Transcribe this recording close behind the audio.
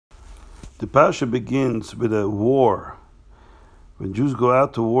The Pasha begins with a war. When Jews go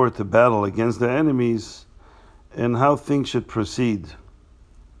out to war, to battle against their enemies, and how things should proceed.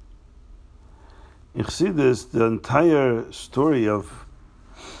 In Chassidus, the entire story of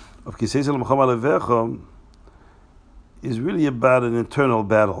Kisei Shalom Alevecha is really about an internal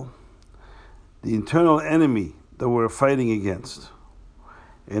battle. The internal enemy that we're fighting against.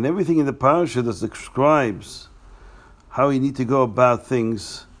 And everything in the parasha that describes how you need to go about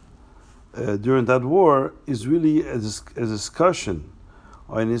things during that war is really a discussion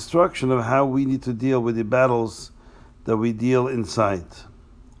or an instruction of how we need to deal with the battles that we deal inside.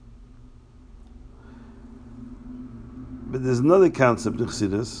 But there's another concept in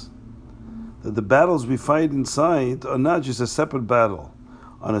Chassidus, that the battles we fight inside are not just a separate battle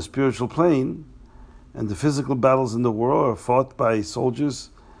on a spiritual plane, and the physical battles in the world are fought by soldiers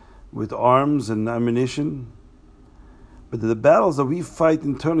with arms and ammunition. But the battles that we fight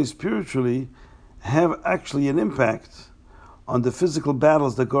internally spiritually have actually an impact on the physical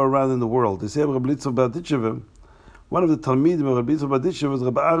battles that go around in the world. They say Rabbi Litzvah Berditchever, one of the Talmidim of Rabbi Litzvah Berditchever was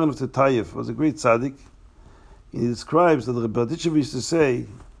Rabbi Aaron of Tetayev, was a great tzaddik. He describes that Rabbi Berditchever used to say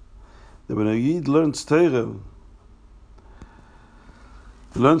that when a Yid learns Torah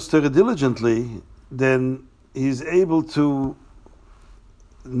diligently, then he's able to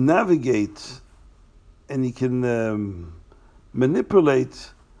navigate and he can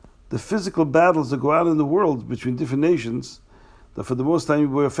manipulate the physical battles that go out in the world between different nations that for the most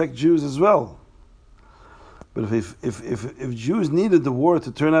time will affect Jews as well. But if Jews needed the war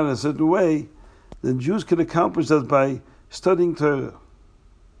to turn out in a certain way, then Jews could accomplish that by studying Torah.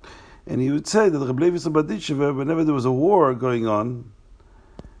 And he would say that Rabbi Levi Berditchever, whenever there was a war going on,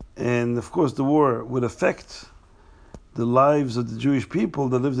 and of course the war would affect the lives of the Jewish people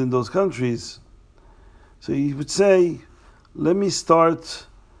that lived in those countries, so he would say, let me start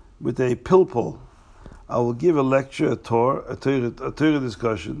with a pilpul. I will give a lecture, a Torah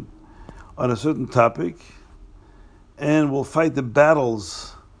discussion on a certain topic, and we'll fight the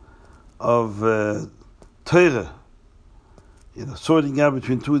battles of Torah, sorting out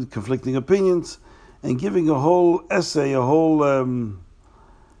between two conflicting opinions, and giving a whole essay, a whole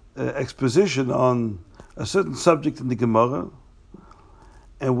exposition on a certain subject in the Gemara,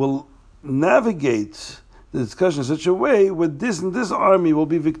 and we'll navigate the discussion in such a way where this and this army will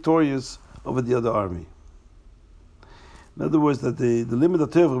be victorious over the other army. In other words, that the limit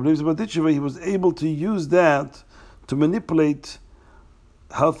of Torah of Rabbi Berditchever, he was able to use that to manipulate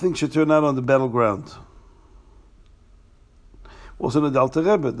how things should turn out on the battleground. Also in the Alter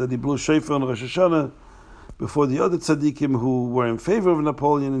Rebbe, that he blew shofar on Rosh Hashanah before the other tzaddikim who were in favor of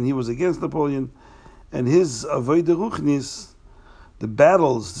Napoleon and he was against Napoleon, and his avodah ruchnis, the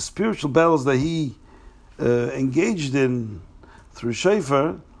battles, the spiritual battles that he engaged in through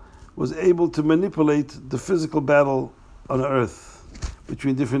shofar, was able to manipulate the physical battle on earth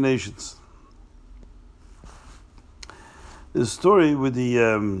between different nations. There's a story with the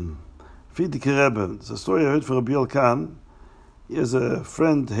Frierdiker Rebbe. It's a story I heard from Rabbi Khan. He has a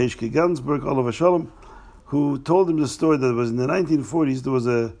friend, Heishke Gansberg, Olav Shalom, who told him the story that was in the 1940s. There was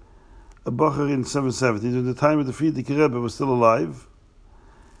a bacher in 770, during the time of the Frierdiker Rebbe was still alive.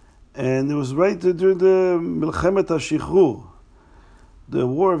 And it was right during the Milchemet HaShichrur, the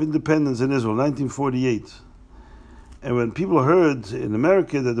War of Independence in Israel, 1948. And when people heard in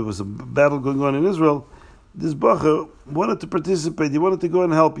America that there was a battle going on in Israel, this bacher wanted to participate. He wanted to go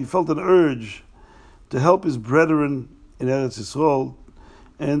and help. He felt an urge to help his brethren in Eretz Yisrael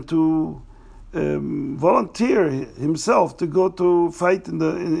and to volunteer himself to go to fight in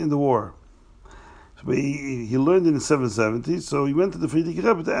the war. So he learned in the 770s, so he went to the Frierdiker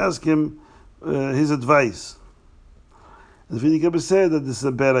Rebbe to ask him his advice. And the Frierdiker Rebbe said that this is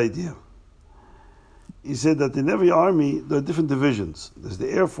a bad idea. He said that in every army there are different divisions. There's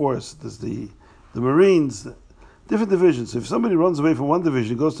the Air Force, there's the Marines, different divisions. So if somebody runs away from one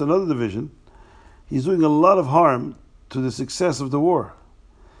division, goes to another division, he's doing a lot of harm to the success of the war.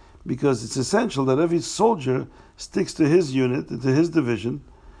 Because it's essential that every soldier sticks to his unit, to his division,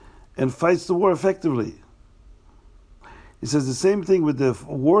 and fights the war effectively. He says the same thing with the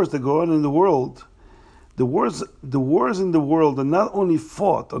wars that go on in the world. The wars in the world are not only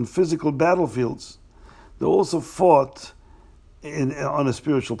fought on physical battlefields, they're also fought on a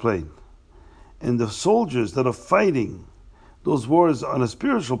spiritual plane. And the soldiers that are fighting those wars on a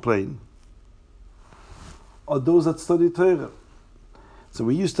spiritual plane are those that study Torah. So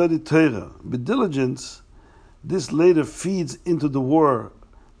when you study Torah with diligence, this later feeds into the war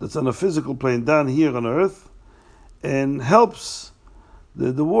that's on a physical plane down here on earth, and helps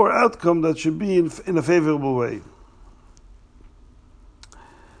the war outcome that should be in a favorable way.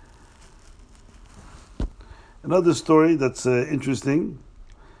 Another story that's interesting.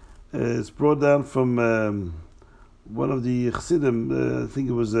 It's brought down from one of the Chassidim. I think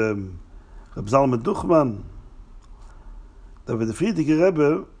it was Reb Zalman Duchman. That when the Frierdiker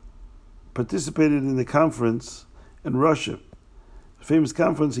Rebbe participated in the conference in Russia, a famous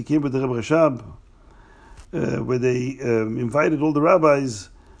conference, he came with the Rebbe Rashab, where they invited all the rabbis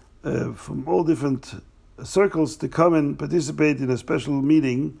from all different circles to come and participate in a special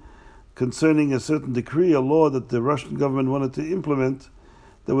meeting concerning a certain decree, a law that the Russian government wanted to implement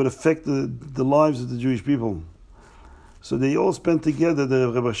that would affect the lives of the Jewish people. So they all spent together,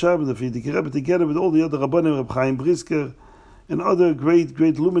 the Rebbe Rashab and the Frierdiker Rebbe, together with all the other Rabbanim, Reb Chaim Brisker, and other great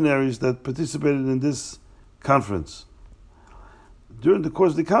luminaries that participated in this conference. During the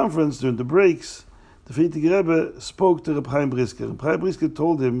course of the conference, during the breaks, the Frierdiker Rebbe spoke to Reb Chaim Brisker. Reb Chaim Brisker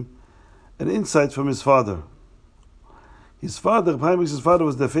told him an insight from his father. His father, Reb Chaim Brisker's father,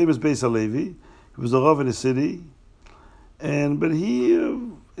 was the famous Beis HaLevi. He was a Rav in a city. But he,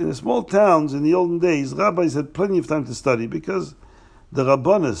 in the small towns in the olden days, rabbis had plenty of time to study because the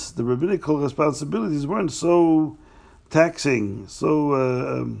rabbanis, the rabbinical responsibilities, weren't so taxing, so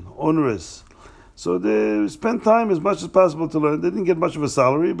onerous. So they spent time as much as possible to learn. They didn't get much of a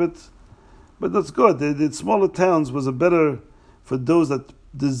salary, but that's good. The smaller towns was a better for those that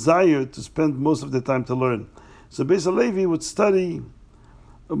desired to spend most of their time to learn. So Beis HaLevi would study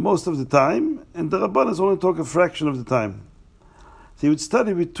most of the time, and the rabbanis only took a fraction of the time. So he would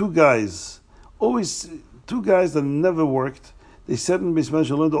study with two guys, always two guys that never worked. They sat in Beis Medrash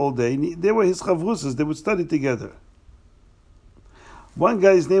and learned all day. They were his chavrusas. They would study together. One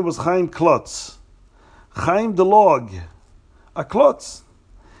guy's name was Chaim Klotz. Chaim the log, a klotz.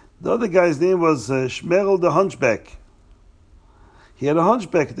 The other guy's name was Shmerel the hunchback. He had a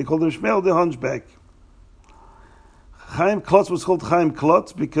hunchback. They called him Shmerel the hunchback. Chaim Klotz was called Chaim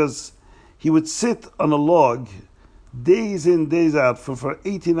Klotz because he would sit on a log days in, days out for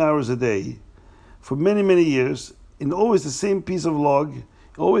 18 hours a day for many years in always the same piece of log,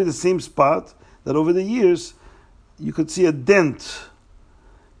 always the same spot, that over the years you could see a dent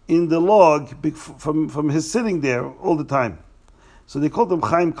in the log from his sitting there all the time. So they called him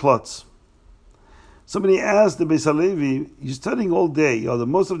Chaim Klotz. Somebody asked the Beis HaLevi, you're studying all day, or the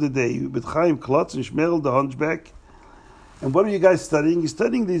most of the day, with Chaim Klotz and Shmerel the hunchback, and what are you guys studying? You're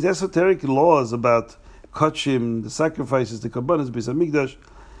studying these esoteric laws about Kachim, the sacrifices, the Kabbanas, Beis HaMikdash,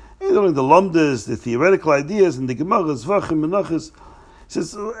 and the Lamdas, the theoretical ideas, and the Gemaras, Vachim, Menachos. He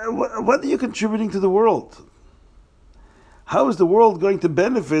says, what are you contributing to the world? How is the world going to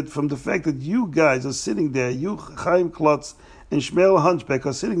benefit from the fact that you guys are sitting there, you Chaim Klotz and Shmerel Hunchback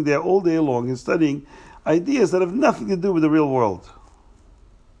are sitting there all day long and studying ideas that have nothing to do with the real world?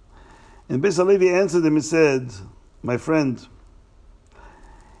 And Beis HaLevi answered him and said, my friend,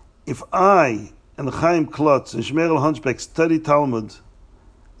 if I and Chaim Klotz and Shmerel Hunchback study Talmud,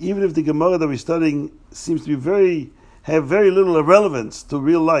 even if the Gemara that we're studying seems to be have very little relevance to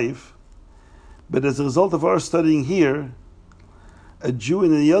real life, but as a result of our studying here, a Jew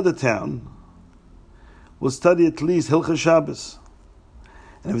in the other town will study at least Hilchos Shabbos.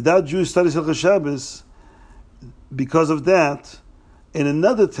 And if that Jew studies Hilchos Shabbos, because of that, in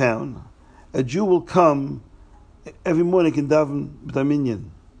another town, a Jew will come every morning and daven b'day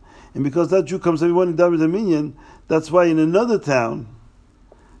minyan. And because that Jew comes every morning and daven b'day minyan, that's why in another town,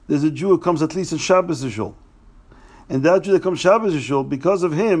 there's a Jew who comes at least on Shabbos Yishul. And that Jew that comes Shabbos Yishul, because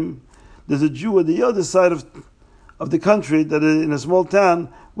of him, there's a Jew at the other side of the country, that is in a small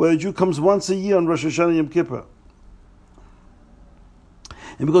town, where a Jew comes once a year on Rosh Hashanah Yom Kippur.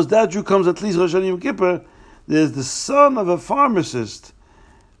 And because that Jew comes at least Rosh Hashanah Yom Kippur, there's the son of a pharmacist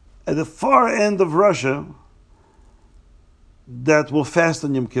at the far end of Russia that will fast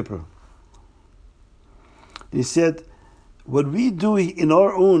on Yom Kippur. And he said, what we do in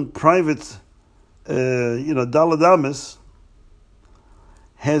our own private, daladamis,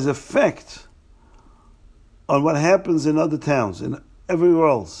 has effect on what happens in other towns and everywhere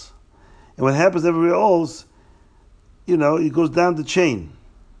else. And what happens everywhere else, it goes down the chain.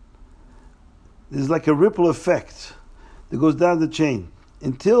 There's like a ripple effect that goes down the chain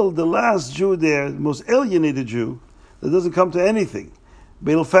until the last Jew there, the most alienated Jew, that doesn't come to anything,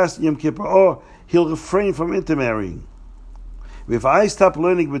 but he'll fast Yom Kippur, or he'll refrain from intermarrying. If I stop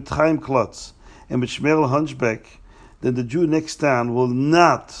learning with Chaim Klotz and with Shmerel Hunchback, then the Jew next town will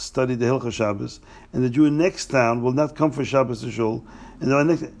not study the Hilchos Shabbos, and the Jew next town will not come for Shabbos to Shul,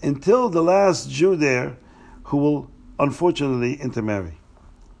 until the last Jew there who will unfortunately intermarry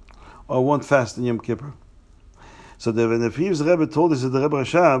or won't fast in Yom Kippur. So when the previous Rebbe told us that the Rebbe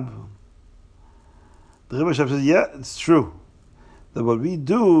Rashab said, yeah, it's true, that what we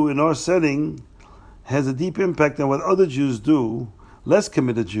do in our setting has a deep impact on what other Jews do, less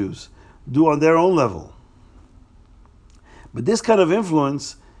committed Jews, do on their own level. But this kind of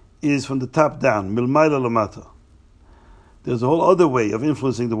influence is from the top down, milmayla lamata. There's a whole other way of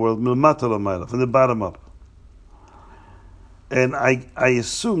influencing the world, milmata lamayla, from the bottom up. And I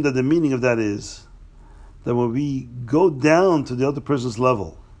assume that the meaning of that is that when we go down to the other person's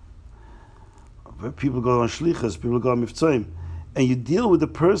level, people go on shlichus, people go on mivtzoim, and you deal with the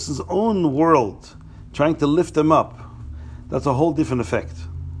person's own world, trying to lift them up, that's a whole different effect.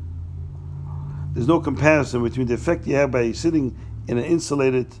 There's no comparison between the effect you have by sitting in an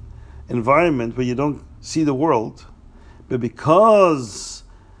insulated environment where you don't see the world, but because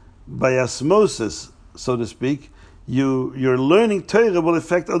by osmosis, so to speak, you're learning Torah will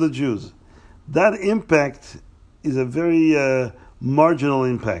affect other Jews. That impact is a very marginal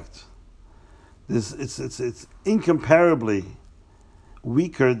impact. It's incomparably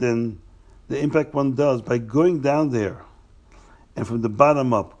weaker than the impact one does by going down there and from the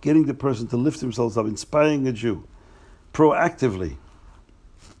bottom up, getting the person to lift themselves up, inspiring a Jew proactively.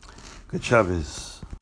 Good Shabbos.